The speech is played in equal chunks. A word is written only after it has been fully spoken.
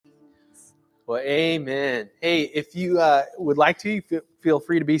Well, amen. Hey, if you would like to, feel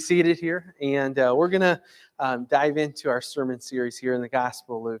free to be seated here. And we're going to dive into our sermon series here in the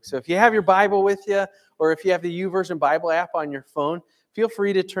Gospel of Luke. So if you have your Bible with you, or if you have the YouVersion Bible app on your phone, feel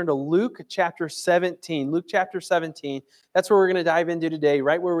free to turn to Luke chapter 17. Luke chapter 17. That's where we're going to dive into today,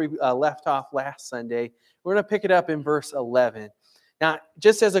 right where we left off last Sunday. We're going to pick it up in verse 11. Now,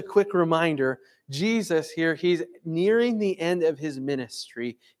 just as a quick reminder, Jesus here, he's nearing the end of his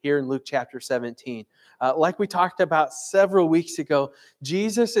ministry here in Luke chapter 17. Like we talked about several weeks ago,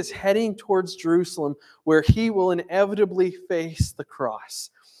 Jesus is heading towards Jerusalem where he will inevitably face the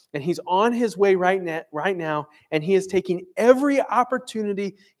cross. And he's on his way right now, and he is taking every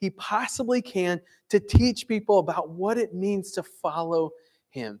opportunity he possibly can to teach people about what it means to follow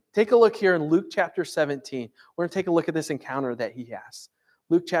him. Take a look here in Luke chapter 17. We're going to take a look at this encounter that he has.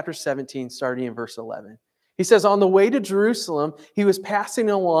 Luke chapter 17, starting in verse 11. He says, on the way to Jerusalem, he was passing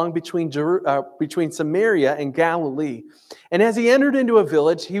along between Samaria and Galilee. And as he entered into a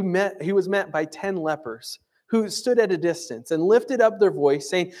village, he was met by 10 lepers who stood at a distance and lifted up their voice,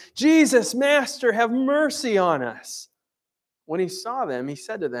 saying, Jesus, Master, have mercy on us. When he saw them, he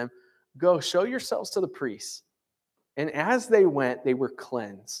said to them, go, show yourselves to the priests. And as they went, they were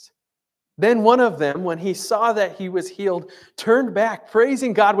cleansed. Then one of them, when he saw that he was healed, turned back,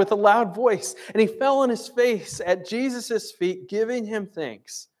 praising God with a loud voice, and he fell on his face at Jesus' feet, giving him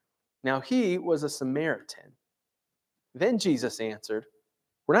thanks. Now he was a Samaritan. Then Jesus answered,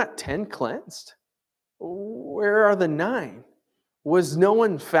 were not 10 cleansed? Where are the 9? Was no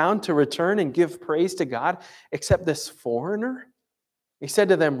one found to return and give praise to God except this foreigner? He said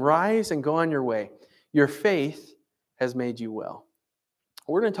to them, rise and go on your way. Your faith has made you well.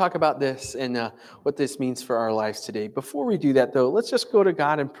 We're going to talk about this and what this means for our lives today. Before we do that, though, let's just go to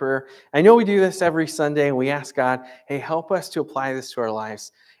God in prayer. I know we do this every Sunday, and we ask God, hey, help us to apply this to our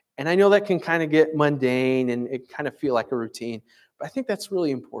lives. And I know that can kind of get mundane, and it kind of feel like a routine, but I think that's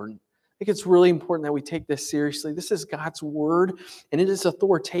really important. I think it's really important that we take this seriously. This is God's word, and it is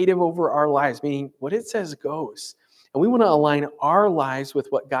authoritative over our lives, meaning what it says goes. And we want to align our lives with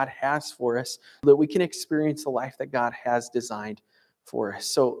what God has for us so that we can experience the life that God has designed for us.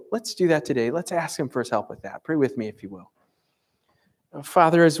 So let's do that today. Let's ask him for his help with that. Pray with me if you will.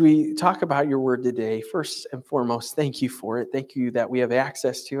 Father, as we talk about your word today, first and foremost, thank you for it. Thank you that we have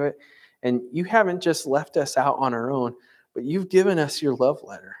access to it. And you haven't just left us out on our own, but you've given us your love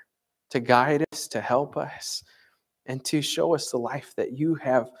letter to guide us, to help us, and to show us the life that you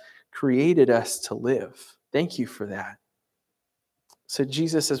have created us to live. Thank you for that. So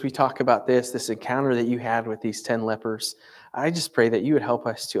Jesus, as we talk about this encounter that you had with these 10 lepers, I just pray that you would help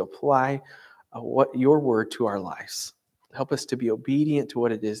us to apply your word to our lives. Help us to be obedient to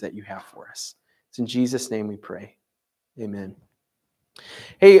what it is that you have for us. It's in Jesus' name we pray. Amen.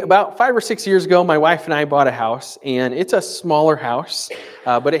 Hey, about 5 or 6 years ago, my wife and I bought a house, and it's a smaller house,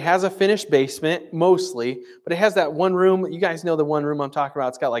 but it has a finished basement, mostly, but it has that one room. You guys know the one room I'm talking about.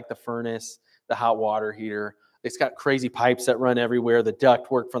 It's got like the furnace, the hot water heater. It's got crazy pipes that run everywhere, the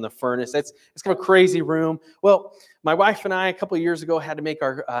ductwork from the furnace. It's kind of a crazy room. Well, my wife and I, a couple of years ago, had to make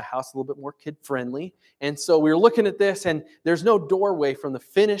our house a little bit more kid-friendly. And so we were looking at this, and there's no doorway from the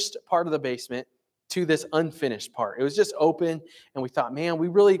finished part of the basement to this unfinished part. It was just open, and we thought, man, we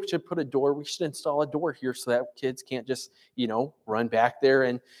really should put a door. We should install a door here so that kids can't just, run back there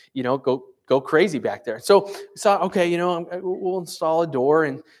and, go crazy back there. So we thought, okay, we'll install a door.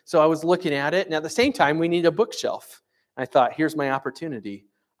 And so I was looking at it, and at the same time, we need a bookshelf. I thought, here's my opportunity.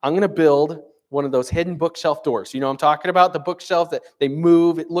 I'm going to build one of those hidden bookshelf doors. I'm talking about the bookshelf that they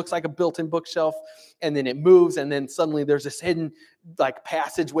move. It looks like a built-in bookshelf, and then it moves, and then suddenly there's this hidden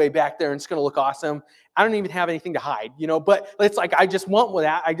passageway back there, and it's going to look awesome. I don't even have anything to hide, but it's like, I just want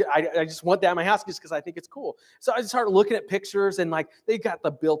that. I just want that in my house just because I think it's cool. So I just started looking at pictures, and they've got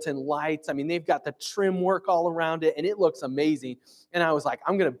the built-in lights. I mean, they've got the trim work all around it, and it looks amazing. And I was like,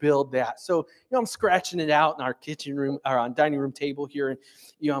 I'm going to build that. So, I'm scratching it out in our kitchen room or on dining room table here. And,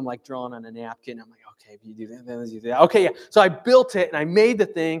 I'm drawing on a napkin. I'm like, okay, if you do that, then you do that. Okay, yeah. So I built it and I made the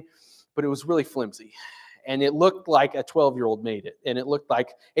thing, but it was really flimsy. And it looked like a 12-year-old made it. And it looked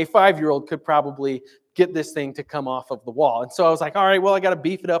like a 5-year-old could probably get this thing to come off of the wall. And so I was like, all right, well, I got to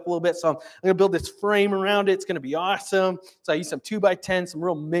beef it up a little bit. So I'm going to build this frame around it. It's going to be awesome. So I used some 2x10, some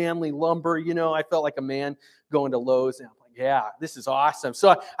real manly lumber. I felt like a man going to Lowe's. And I'm like, yeah, this is awesome.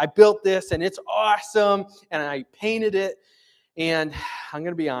 So I built this, and it's awesome. And I painted it. And I'm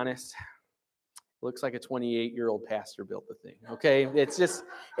going to be honest, it looks like a 28-year-old pastor built the thing, okay? It's just,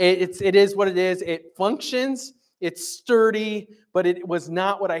 it is what it is. It functions, it's sturdy, but it was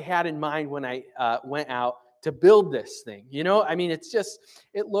not what I had in mind when I went out to build this thing. I mean,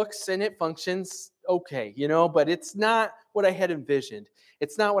 it looks and it functions okay, but it's not what I had envisioned.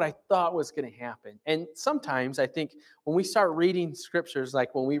 It's not what I thought was going to happen. And sometimes I think when we start reading scriptures,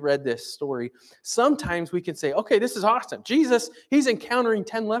 like when we read this story, sometimes we can say, okay, this is awesome. Jesus, he's encountering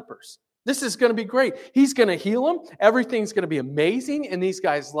 10 lepers. This is going to be great. He's going to heal them. Everything's going to be amazing in these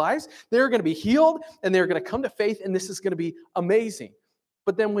guys' lives. They're going to be healed and they're going to come to faith, and this is going to be amazing.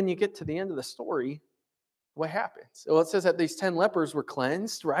 But then when you get to the end of the story, what happens? Well, it says that these 10 lepers were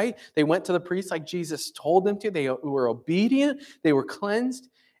cleansed, right? They went to the priest like Jesus told them to. They were obedient. They were cleansed.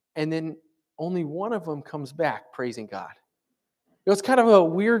 And then only one of them comes back praising God. It's kind of a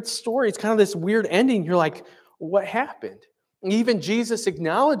weird story. It's kind of this weird ending. You're like, what happened? Even Jesus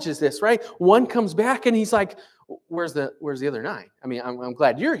acknowledges this, right? One comes back and he's like, where's the other 9? I mean, I'm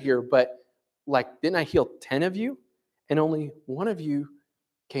glad you're here, but like, didn't I heal 10 of you? And only one of you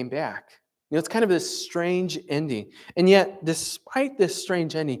came back. It's kind of this strange ending. And yet, despite this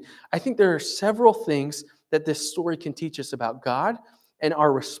strange ending, I think there are several things that this story can teach us about God and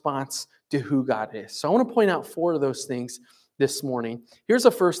our response to who God is. So I want to point out 4 of those things this morning. Here's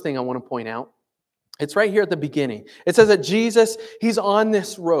the first thing I want to point out. It's right here at the beginning. It says that Jesus, he's on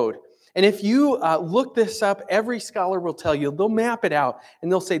this road. And if you look this up, every scholar will tell you, they'll map it out, and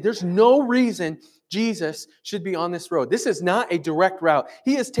they'll say there's no reason Jesus should be on this road. This is not a direct route.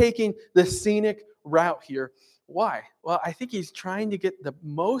 He is taking the scenic route here. Why? Well, I think he's trying to get the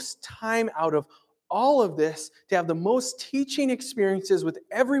most time out of all of this, to have the most teaching experiences with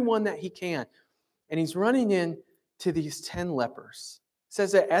everyone that he can. And he's running into these 10 lepers. It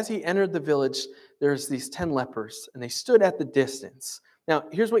says that as he entered the village, there's these 10 lepers, and they stood at the distance. Now,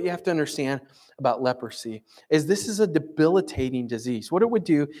 here's what you have to understand about leprosy, is this is a debilitating disease. What it would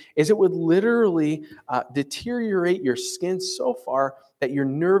do is it would literally deteriorate your skin so far that your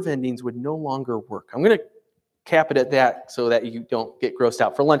nerve endings would no longer work. I'm going to cap it at that so that you don't get grossed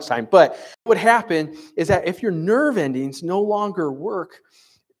out for lunchtime. But what would happen is that if your nerve endings no longer work,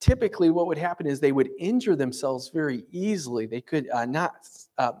 typically what would happen is they would injure themselves very easily. They could not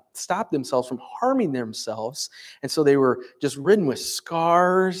stop themselves from harming themselves. And so they were just ridden with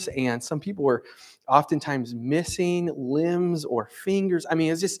scars, and some people were oftentimes missing limbs or fingers. I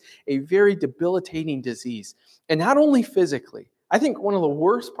mean, it's just a very debilitating disease. And not only physically, I think one of the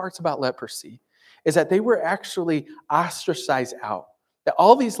worst parts about leprosy is that they were actually ostracized out. That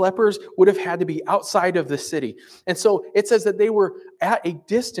all these lepers would have had to be outside of the city. And so it says that they were at a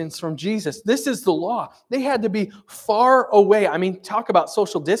distance from Jesus. This is the law. They had to be far away. I mean, talk about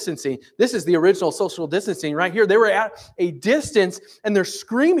social distancing. This is the original social distancing right here. They were at a distance and they're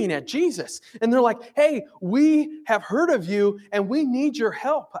screaming at Jesus. And they're like, hey, we have heard of you and we need your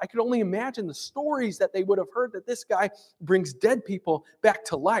help. I could only imagine the stories that they would have heard, that this guy brings dead people back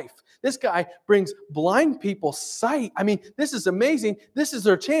to life. This guy brings blind people sight. I mean, this is amazing. This is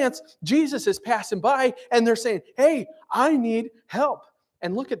their chance. Jesus is passing by and they're saying, hey, I need help.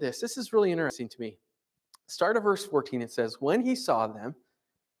 And look at this. This is really interesting to me. Start of verse 14, it says, when he saw them,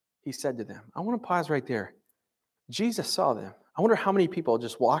 he said to them. I want to pause right there. Jesus saw them. I wonder how many people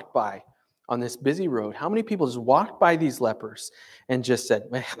just walked by on this busy road. How many people just walked by these lepers and just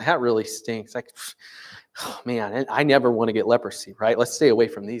said, man, that really stinks. Like, oh, man, I never want to get leprosy, right? Let's stay away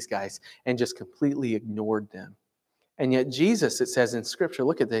from these guys, and just completely ignored them. And yet Jesus, it says in Scripture,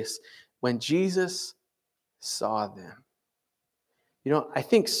 look at this, when Jesus saw them. I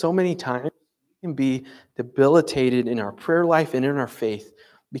think so many times we can be debilitated in our prayer life and in our faith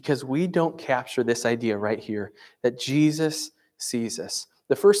because we don't capture this idea right here, that Jesus sees us.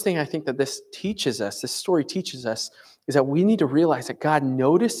 The first thing I think that this story teaches us, is that we need to realize that God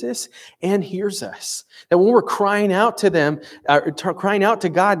notices and hears us. That when we're crying out to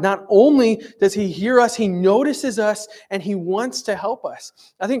God, not only does he hear us, he notices us and he wants to help us.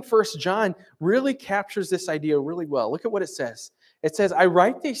 I think 1 John really captures this idea really well. Look at what it says. It says, I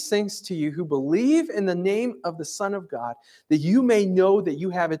write these things to you who believe in the name of the Son of God, that you may know that you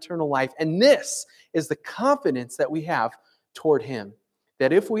have eternal life. And this is the confidence that we have toward him,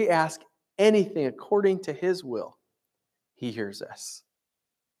 that if we ask anything according to his will, he hears us.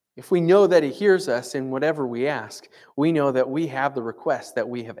 If we know that he hears us in whatever we ask, we know that we have the request that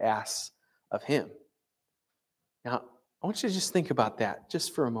we have asked of him. Now, I want you to just think about that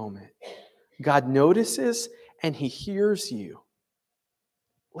just for a moment. God notices and he hears you.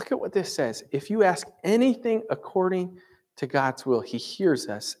 Look at what this says. If you ask anything according to God's will, he hears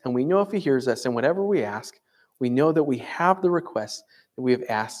us. And we know if he hears us in whatever we ask, we know that we have the request that we have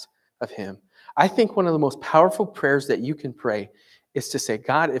asked of him. I think one of the most powerful prayers that you can pray is to say,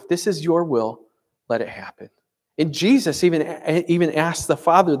 God, if this is your will, let it happen. And Jesus even asked the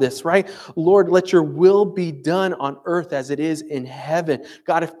Father this, right? Lord, let your will be done on earth as it is in heaven.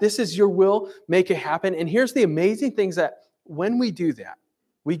 God, if this is your will, make it happen. And here's the amazing things that when we do that,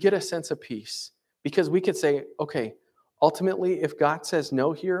 we get a sense of peace because we could say, okay, ultimately, if God says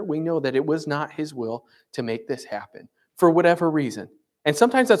no here, we know that it was not his will to make this happen for whatever reason. And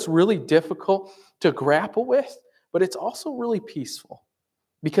sometimes that's really difficult to grapple with, but it's also really peaceful.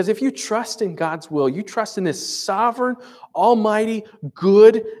 Because if you trust in God's will, you trust in this sovereign, almighty,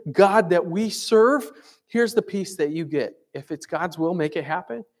 good God that we serve, here's the peace that you get. If it's God's will, make it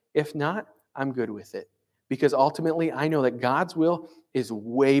happen. If not, I'm good with it. Because ultimately, I know that God's will is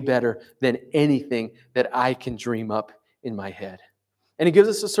way better than anything that I can dream up in my head. And it gives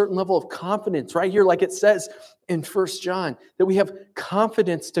us a certain level of confidence right here, like it says in 1 John, that we have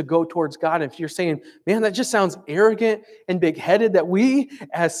confidence to go towards God. And if you're saying, man, that just sounds arrogant and big-headed, that we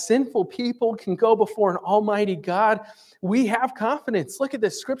as sinful people can go before an almighty God, we have confidence. Look at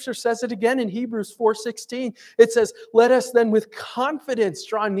this. Scripture says it again in Hebrews 4:16. It says, let us then with confidence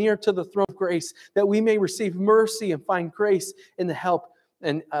draw near to the throne of grace, that we may receive mercy and find grace in the help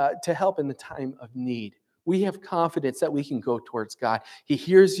and to help in the time of need. We have confidence that we can go towards God. He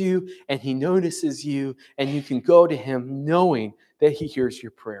hears you and he notices you, and you can go to him knowing that he hears your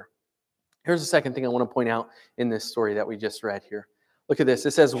prayer. Here's the second thing I want to point out in this story that we just read here. Look at this.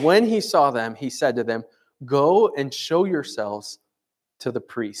 It says, when he saw them, he said to them, go and show yourselves to the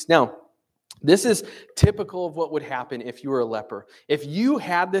priest. Now, this is typical of what would happen if you were a leper. If you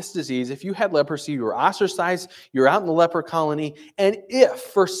had this disease, if you had leprosy, you were ostracized, you're out in the leper colony, and if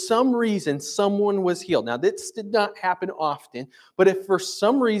for some reason someone was healed, now this did not happen often, but if for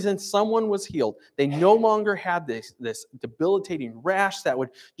some reason someone was healed, they no longer had this debilitating rash that would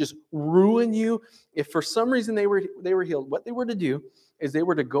just ruin you. If for some reason they were healed, what they were to do is they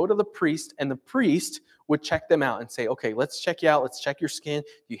were to go to the priest, and the priest would check them out and say, okay, let's check you out. Let's check your skin.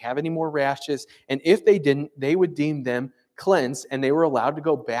 Do you have any more rashes? And if they didn't, they would deem them cleansed, and they were allowed to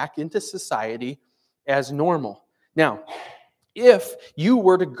go back into society as normal. Now, if you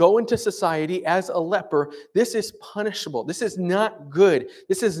were to go into society as a leper, this is punishable. This is not good.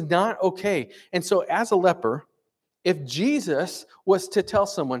 This is not okay. And so as a leper, if Jesus was to tell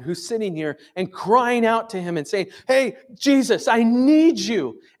someone who's sitting here and crying out to him and saying, hey, Jesus, I need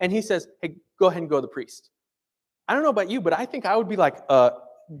you. And he says, hey, go ahead and go to the priest. I don't know about you, but I think I would be like,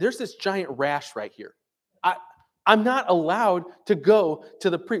 there's this giant rash right here. I'm not allowed to go to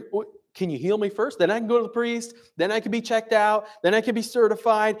the priest. Can you heal me first? Then I can go to the priest. Then I can be checked out. Then I can be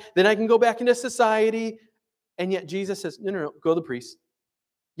certified. Then I can go back into society. And yet Jesus says, no, go to the priest.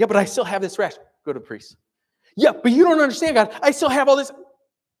 Yeah, but I still have this rash. Go to the priest. Yeah, but you don't understand, God. I still have all this.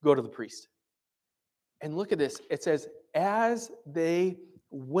 Go to the priest. And look at this. It says, as they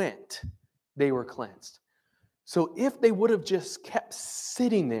went, they were cleansed. So if they would have just kept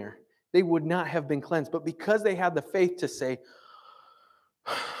sitting there, they would not have been cleansed. But because they had the faith to say,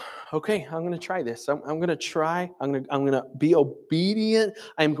 okay, I'm going to try this. I'm going to try. I'm going to be obedient.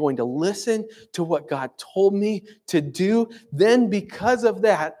 I'm going to listen to what God told me to do. Then because of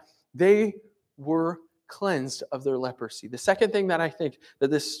that, they were cleansed of their leprosy. The second thing that I think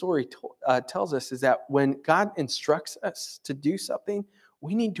that this story tells us is that when God instructs us to do something,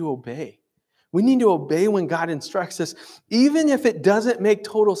 we need to obey. We need to obey when God instructs us, even if it doesn't make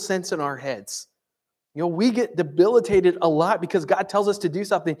total sense in our heads. You know, we get debilitated a lot because God tells us to do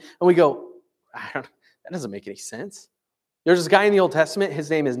something and we go, that doesn't make any sense. There's this guy in the Old Testament. His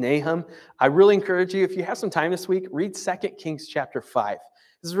name is Nahum. I really encourage you, if you have some time this week, read 2 Kings chapter 5.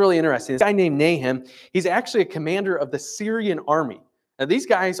 This is really interesting. This guy named Nahum, he's actually a commander of the Syrian army. Now, these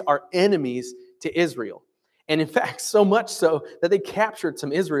guys are enemies to Israel. And in fact, so much so that they captured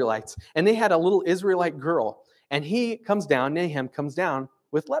some Israelites. And they had a little Israelite girl. And Nahum comes down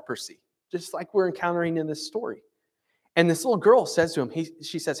with leprosy, just like we're encountering in this story. And this little girl says to him,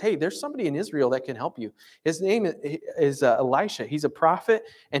 she says, hey, there's somebody in Israel that can help you. His name is Elisha. He's a prophet,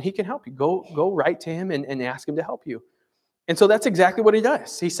 and he can help you. Go right to him and ask him to help you. And so that's exactly what he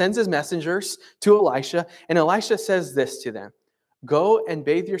does. He sends his messengers to Elisha, and Elisha says this to them, go and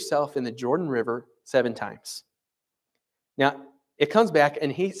bathe yourself in the Jordan River 7 times. Now, it comes back,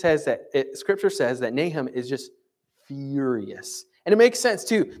 and Scripture says that Nahum is just furious. And it makes sense,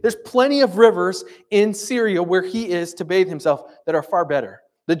 too. There's plenty of rivers in Syria where he is to bathe himself that are far better.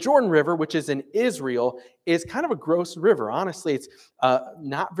 The Jordan River, which is in Israel, is kind of a gross river. Honestly, it's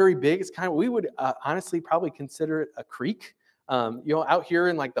not very big. It's we would honestly probably consider it a creek. Out here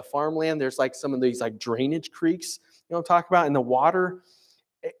in like the farmland, there's like some of these like drainage creeks, talk about. And the water,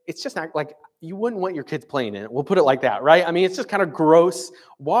 it's just not like, you wouldn't want your kids playing in it. We'll put it like that, right? I mean, it's just kind of gross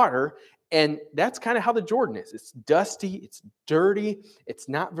water. And that's kind of how the Jordan is. It's dusty, it's dirty, it's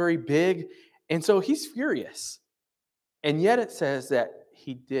not very big. And so he's furious. And yet it says that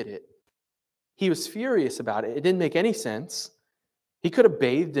he did it. He was furious about it. It didn't make any sense. He could have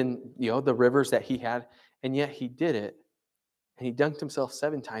bathed in, the rivers that he had, and yet he did it. And he dunked himself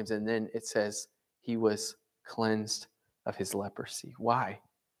 7 times, and then it says he was cleansed of his leprosy. Why?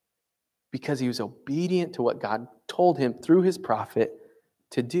 Because he was obedient to what God told him through his prophet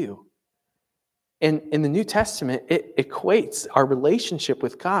to do. And in the New Testament, it equates our relationship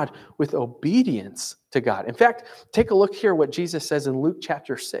with God with obedience to God. In fact, take a look here what Jesus says in Luke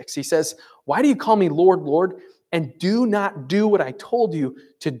chapter 6. He says, "Why do you call me Lord, Lord, and do not do what I told you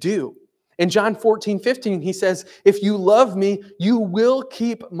to do?" In John 14:15, he says, "If you love me, you will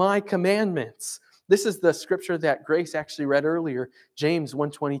keep my commandments." This is the scripture that Grace actually read earlier, James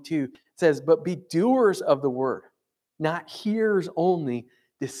 1:22. It says, "But be doers of the word, not hearers only,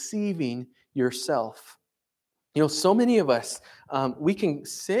 deceiving yourself." So many of us, we can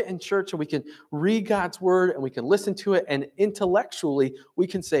sit in church and we can read God's word and we can listen to it, and intellectually we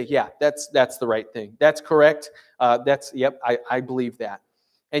can say, yeah, that's the right thing. That's correct. I believe that.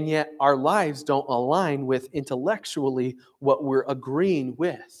 And yet our lives don't align with intellectually what we're agreeing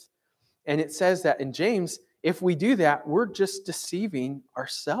with. And it says that in James, if we do that, we're just deceiving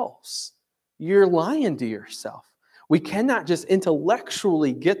ourselves. You're lying to yourself. We cannot just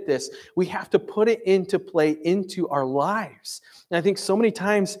intellectually get this. We have to put it into play into our lives. And I think so many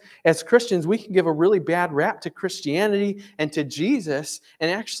times as Christians, we can give a really bad rap to Christianity and to Jesus and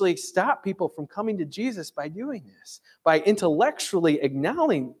actually stop people from coming to Jesus by doing this, by intellectually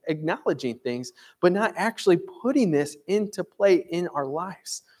acknowledging things, but not actually putting this into play in our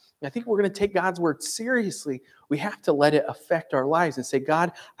lives. I think we're going to take God's word seriously. We have to let it affect our lives and say,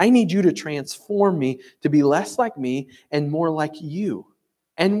 God, I need you to transform me to be less like me and more like you.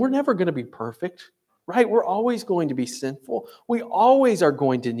 And we're never going to be perfect, right? We're always going to be sinful. We always are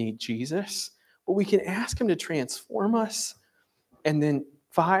going to need Jesus, but we can ask him to transform us. And then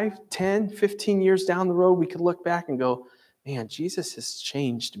 5, 10, 15 years down the road, we could look back and go, man, Jesus has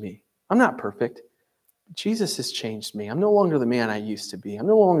changed me. I'm not perfect. Jesus has changed me. I'm no longer the man I used to be. I'm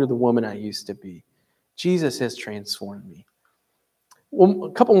no longer the woman I used to be. Jesus has transformed me. Well,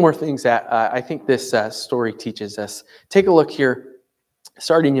 a couple more things that I think this story teaches us. Take a look here,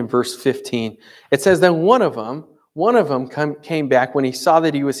 starting in verse 15. It says, then one of them came back when he saw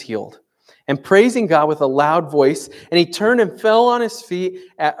that he was healed, and praising God with a loud voice, and he turned and fell on his feet,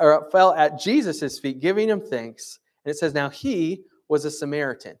 fell at Jesus' feet, giving him thanks. And it says, now he was a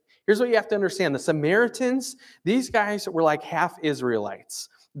Samaritan. Here's what you have to understand. The Samaritans, these guys were like half Israelites.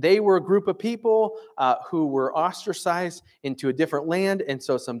 They were a group of people who were ostracized into a different land, and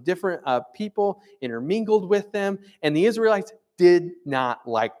so some different people intermingled with them, and the Israelites did not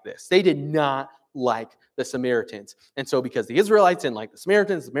like this. They did not like the Samaritans. And so because the Israelites didn't like the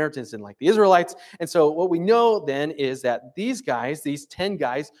Samaritans didn't like the Israelites. And so what we know then is that these guys, these 10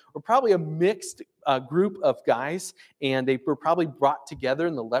 guys, were probably a mixed group of guys, and they were probably brought together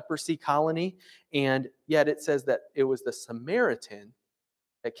in the leprosy colony. And yet it says that it was the Samaritan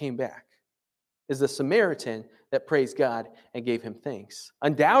that came back. Is the Samaritan that praised God and gave him thanks.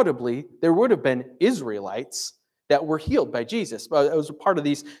 Undoubtedly, there would have been Israelites that were healed by Jesus. It was a part of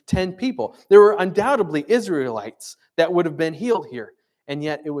these 10 people. There were undoubtedly Israelites that would have been healed here. And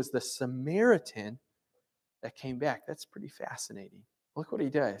yet it was the Samaritan that came back. That's pretty fascinating. Look what he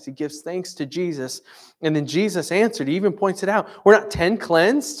does. He gives thanks to Jesus. And then Jesus answered. He even points it out. We're not 10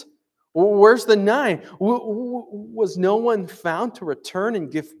 cleansed. Where's the 9? Was no one found to return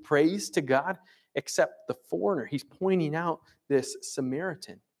and give praise to God except the foreigner? He's pointing out this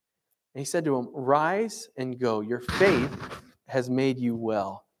Samaritan. And he said to him, rise and go. Your faith has made you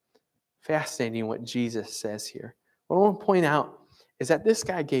well. Fascinating what Jesus says here. What I want to point out is that this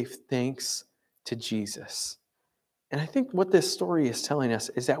guy gave thanks to Jesus. And I think what this story is telling us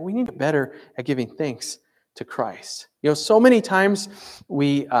is that we need to get better at giving thanks to Christ. So many times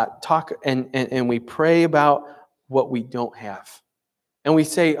we talk and we pray about what we don't have. And we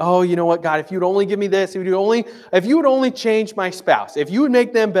say, oh, you know what, God, if you'd only give me this, if you would only change my spouse, if you would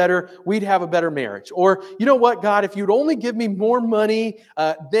make them better, we'd have a better marriage. Or, you know what, God, if you'd only give me more money,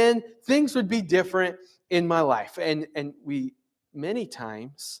 then things would be different in my life. And we many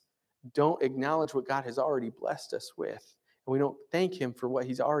times don't acknowledge what God has already blessed us with. And we don't thank him for what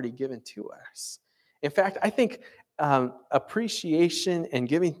he's already given to us. In fact, I think appreciation and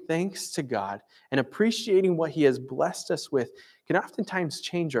giving thanks to God and appreciating what he has blessed us with can oftentimes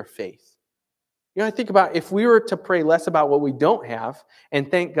change our faith. I think about if we were to pray less about what we don't have and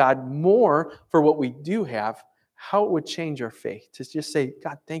thank God more for what we do have, how it would change our faith. To just say,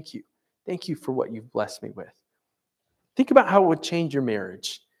 God, thank you. Thank you for what you've blessed me with. Think about how it would change your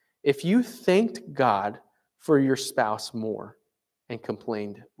marriage if you thanked God for your spouse more and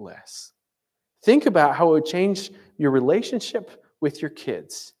complained less. Think about how it would change your relationship with your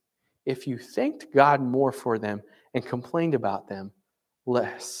kids if you thanked God more for them and complained about them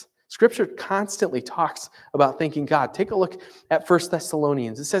less. Scripture constantly talks about thanking God. Take a look at 1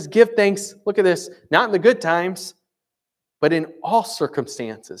 Thessalonians. It says, give thanks, look at this, not in the good times, but in all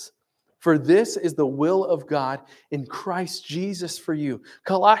circumstances. For this is the will of God in Christ Jesus for you.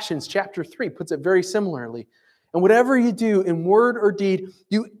 Colossians chapter 3 puts it very similarly. And whatever you do in word or deed,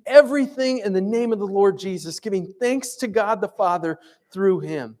 do everything in the name of the Lord Jesus, giving thanks to God the Father through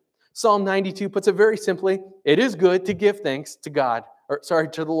him. Psalm 92 puts it very simply. It is good to give thanks to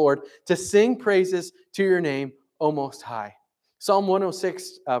to the Lord, to sing praises to your name, O Most High. Psalm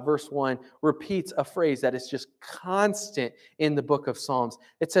 106, verse 1, repeats a phrase that is just constant in the book of Psalms.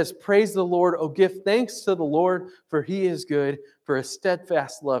 It says, praise the Lord, oh, give thanks to the Lord, for he is good, for his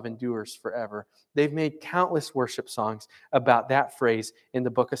steadfast love endures forever. They've made countless worship songs about that phrase in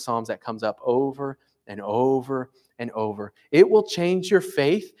the book of Psalms that comes up over and over and over. It will change your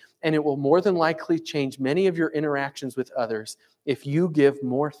faith, and it will more than likely change many of your interactions with others if you give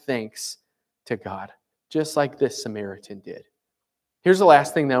more thanks to God, just like this Samaritan did. Here's the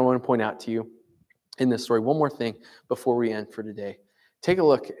last thing that I want to point out to you in this story. One more thing before we end for today. Take a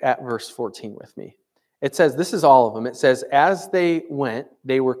look at verse 14 with me. It says, this is all of them. It says, as they went,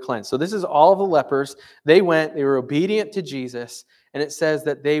 they were cleansed. So this is all of the lepers. They went, they were obedient to Jesus, and it says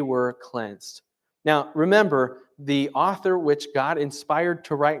that they were cleansed. Now, remember, the author which God inspired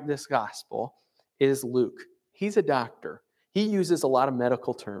to write this gospel is Luke. He's a doctor. He uses a lot of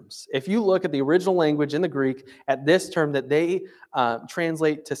medical terms. If you look at the original language in the Greek, at this term that they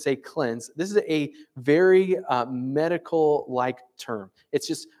translate to say cleanse, this is a very medical-like term. It's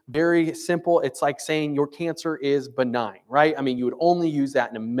just very simple. It's like saying your cancer is benign, right? I mean, you would only use that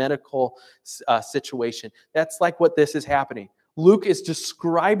in a medical situation. That's like what this is happening. Luke is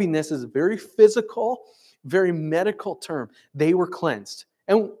describing this as a very physical, very medical term. They were cleansed.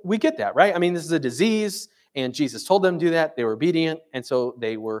 And we get that, right? I mean, this is a disease. And Jesus told them to do that. They were obedient, and so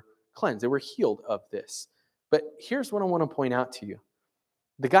they were cleansed. They were healed of this. But here's what I want to point out to you.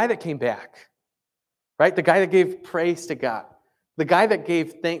 The guy that came back, right? The guy that gave praise to God. The guy that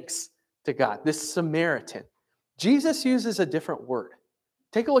gave thanks to God. This Samaritan. Jesus uses a different word.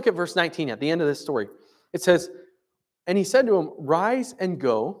 Take a look at verse 19 at the end of this story. It says, and he said to him, rise and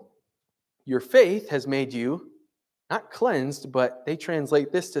go. Your faith has made you not cleansed, but they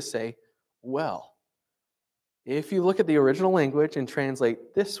translate this to say, well. If you look at the original language and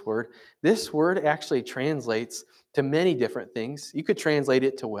translate this word actually translates to many different things. You could translate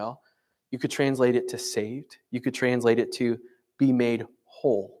it to well. You could translate it to saved. You could translate it to be made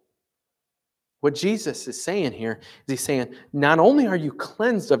whole. What Jesus is saying here is he's saying, not only are you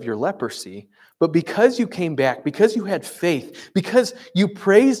cleansed of your leprosy, but because you came back, because you had faith, because you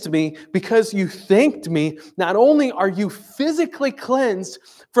praised me, because you thanked me, not only are you physically cleansed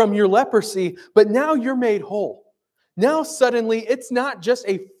from your leprosy, but now you're made whole. Now suddenly it's not just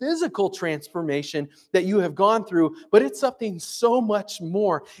a physical transformation that you have gone through, but it's something so much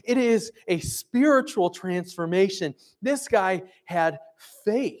more. It is a spiritual transformation. This guy had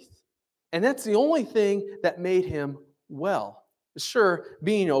faith. And that's the only thing that made him well. Sure,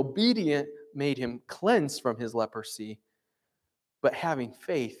 being obedient made him cleansed from his leprosy, but having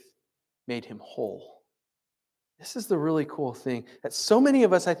faith made him whole. This is the really cool thing that so many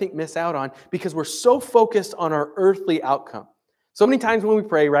of us, I think, miss out on because we're so focused on our earthly outcome. So many times when we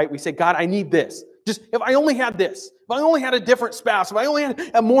pray, right, we say, God, I need this. Just if I only had this, if I only had a different spouse, if I only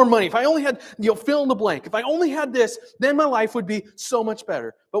had more money, if I only had, fill in the blank, if I only had this, then my life would be so much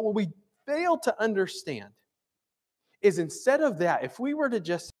better. But what we fail to understand is instead of that, if we were to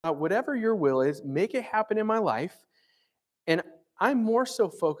just, whatever your will is, make it happen in my life, and I'm more so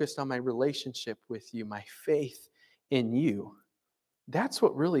focused on my relationship with you, my faith in you, that's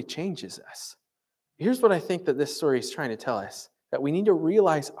what really changes us. Here's what I think that this story is trying to tell us, that we need to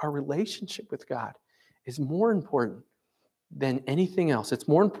realize our relationship with God is more important than anything else. It's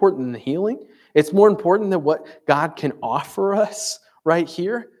more important than the healing. It's more important than what God can offer us right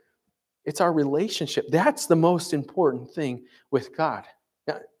here. It's our relationship. That's the most important thing with God.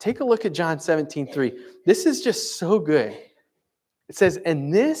 Now, take a look at John 17:3. This is just so good. It says,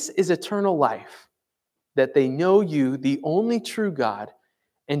 and this is eternal life, that they know you, the only true God,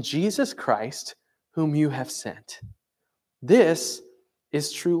 and Jesus Christ, whom you have sent. This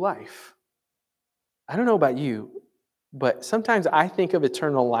is true life. I don't know about you, but sometimes I think of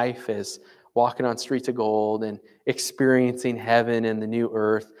eternal life as walking on streets of gold and experiencing heaven and the new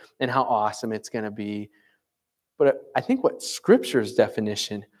earth and how awesome it's going to be. But I think what Scripture's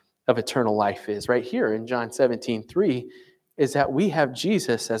definition of eternal life is right here in John 17:3 is that we have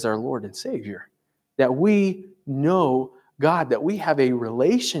Jesus as our Lord and Savior, that we know God, that we have a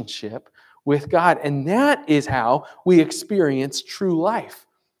relationship with God. And that is how we experience true life,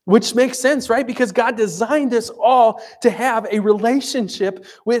 which makes sense, right? Because God designed us all to have a relationship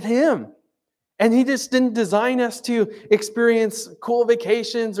with Him. And He just didn't design us to experience cool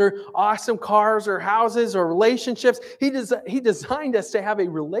vacations or awesome cars or houses or relationships. He designed us to have a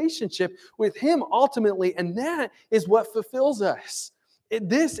relationship with Him ultimately, and that is what fulfills us.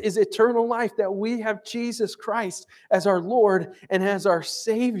 This is eternal life, that we have Jesus Christ as our Lord and as our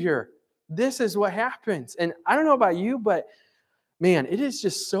Savior. This is what happens. And I don't know about you, but man, it is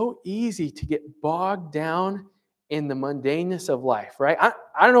just so easy to get bogged down in the mundaneness of life, right? I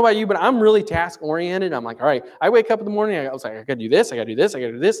don't know about you, but I'm really task-oriented. I'm like, all right, I wake up in the morning, I was like, I got to do this, I got to do this, I got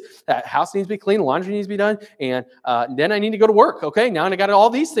to do this. That house needs to be clean, laundry needs to be done, and then I need to go to work, okay? Now I got all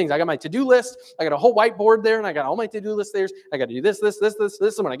these things. I got my to-do list. I got a whole whiteboard there, and I got all my to-do list there. I got to do this.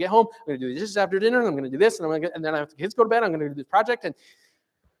 And when I get home, I'm going to do this after dinner, and I'm going to do this, and then after the kids go to bed, I'm going to do this project. And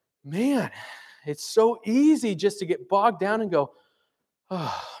man, it's so easy just to get bogged down and go,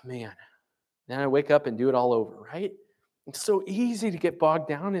 oh, man. Then I wake up and do it all over, right? It's so easy to get bogged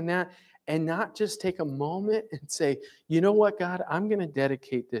down in that and not just take a moment and say, you know what, God, I'm going to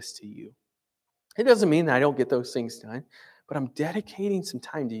dedicate this to you. It doesn't mean that I don't get those things done, but I'm dedicating some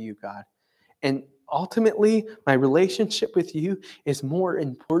time to you, God. And ultimately, my relationship with you is more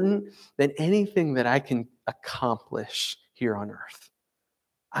important than anything that I can accomplish here on earth.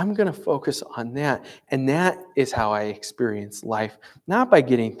 I'm going to focus on that. And that is how I experience life, not by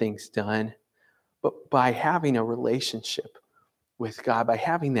getting things done, but by having a relationship with God, by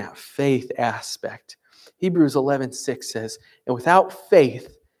having that faith aspect. Hebrews 11:6 says, and without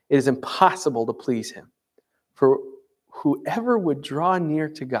faith, it is impossible to please Him. For whoever would draw near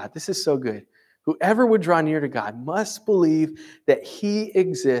to God, this is so good, whoever would draw near to God must believe that He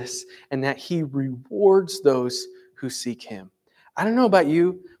exists and that He rewards those who seek Him. I don't know about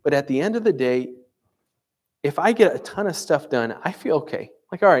you, but at the end of the day, if I get a ton of stuff done, I feel okay.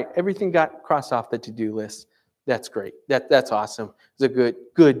 Like, all right, everything got crossed off the to-do list. That's great. That's awesome. It's a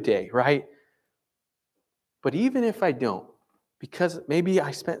good day, right? But even if I don't, because maybe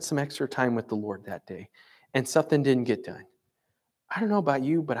I spent some extra time with the Lord that day and something didn't get done, I don't know about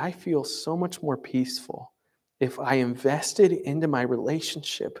you, but I feel so much more peaceful if I invested into my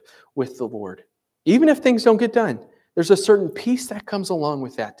relationship with the Lord. Even if things don't get done, there's a certain peace that comes along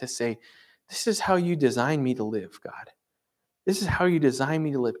with that to say, this is how you designed me to live, God. This is how you designed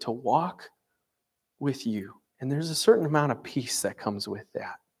me to live, to walk with you. And there's a certain amount of peace that comes with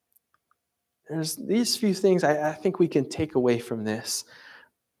that. There's these few things I think we can take away from this.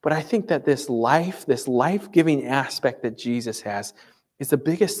 But I think that this life-giving aspect that Jesus has is the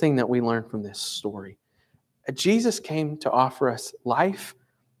biggest thing that we learn from this story. Jesus came to offer us life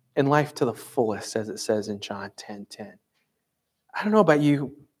and life to the fullest, as it says in John 10:10. I don't know about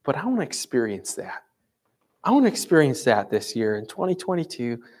you, but I want to experience that. I want to experience that this year in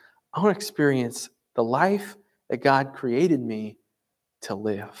 2022. I want to experience the life that God created me to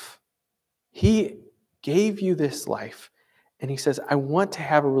live. He gave you this life, and He says, I want to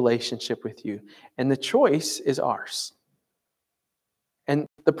have a relationship with you. And the choice is ours. And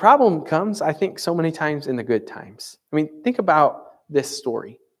the problem comes, I think, so many times in the good times. I mean, think about this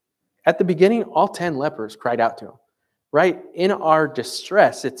story. At the beginning, all 10 lepers cried out to Him. Right? In our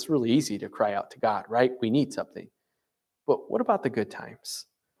distress, it's really easy to cry out to God, right? We need something. But what about the good times?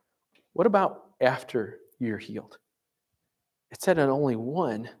 What about after you're healed? It said that only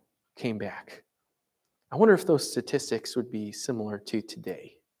one came back. I wonder if those statistics would be similar to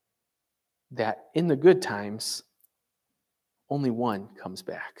today. That in the good times, only one comes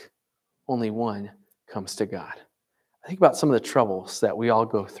back. Only one comes to God. I think about some of the troubles that we all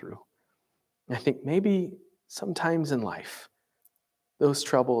go through. And I think maybe sometimes in life, those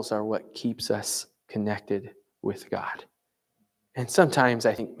troubles are what keeps us connected with God. And sometimes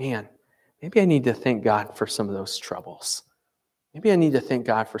I think, man, maybe I need to thank God for some of those troubles. Maybe I need to thank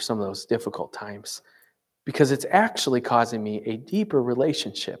God for some of those difficult times because it's actually causing me a deeper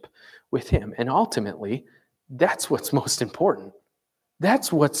relationship with Him. And ultimately, that's what's most important.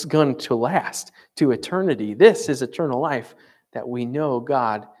 That's what's going to last to eternity. This is eternal life, that we know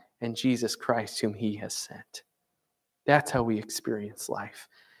God and Jesus Christ whom He has sent. That's how we experience life.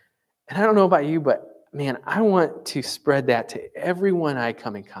 And I don't know about you, but man, I want to spread that to everyone I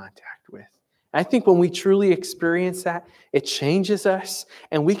come in contact with. I think when we truly experience that, it changes us,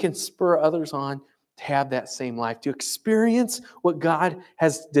 and we can spur others on to have that same life, to experience what God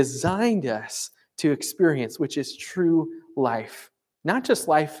has designed us to experience, which is true life. Not just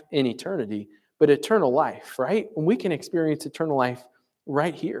life in eternity, but eternal life, right? And we can experience eternal life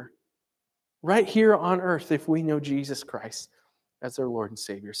right here on earth if we know Jesus Christ as our Lord and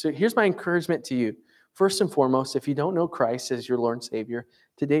Savior. So here's my encouragement to you. First and foremost, if you don't know Christ as your Lord and Savior,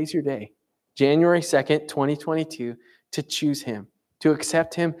 today's your day. January 2nd, 2022, to choose Him, to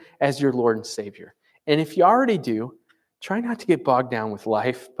accept Him as your Lord and Savior. And if you already do, try not to get bogged down with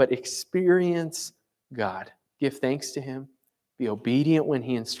life, but experience God. Give thanks to Him. Be obedient when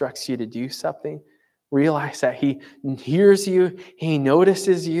He instructs you to do something. Realize that He hears you, He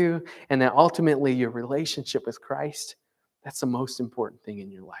notices you, and that ultimately your relationship with Christ, that's the most important thing in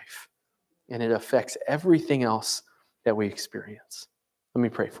your life. And it affects everything else that we experience. Let me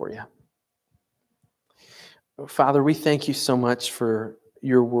pray for you. Father, we thank you so much for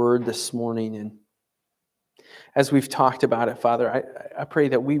your word this morning. And as we've talked about it, Father, I pray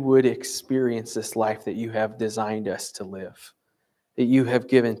that we would experience this life that you have designed us to live, that you have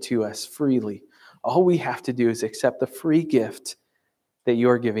given to us freely. All we have to do is accept the free gift that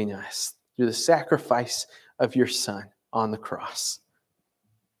you're giving us through the sacrifice of your Son on the cross.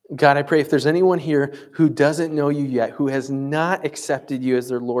 God, I pray if there's anyone here who doesn't know you yet, who has not accepted you as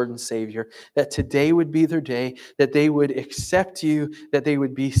their Lord and Savior, that today would be their day, that they would accept you, that they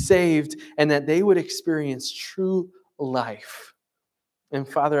would be saved, and that they would experience true life. And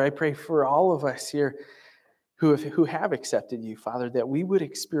Father, I pray for all of us here who have accepted you, Father, that we would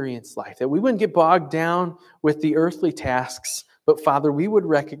experience life, that we wouldn't get bogged down with the earthly tasks, but Father, we would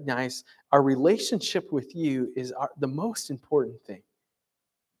recognize our relationship with you is the most important thing.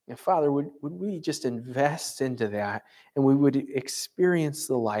 And Father, would we just invest into that, and we would experience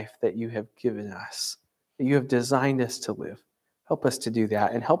the life that you have given us, that you have designed us to live. Help us to do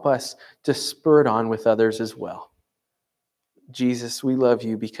that, and help us to spur it on with others as well. Jesus, we love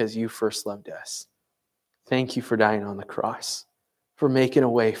you because you first loved us. Thank you for dying on the cross, for making a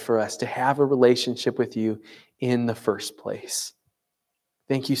way for us to have a relationship with you in the first place.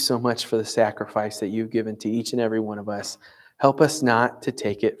 Thank you so much for the sacrifice that you've given to each and every one of us. Help us not to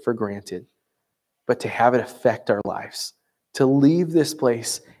take it for granted, but to have it affect our lives, to leave this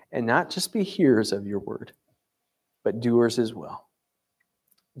place and not just be hearers of your word, but doers as well.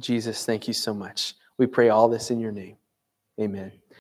 Jesus, thank you so much. We pray all this in your name. Amen.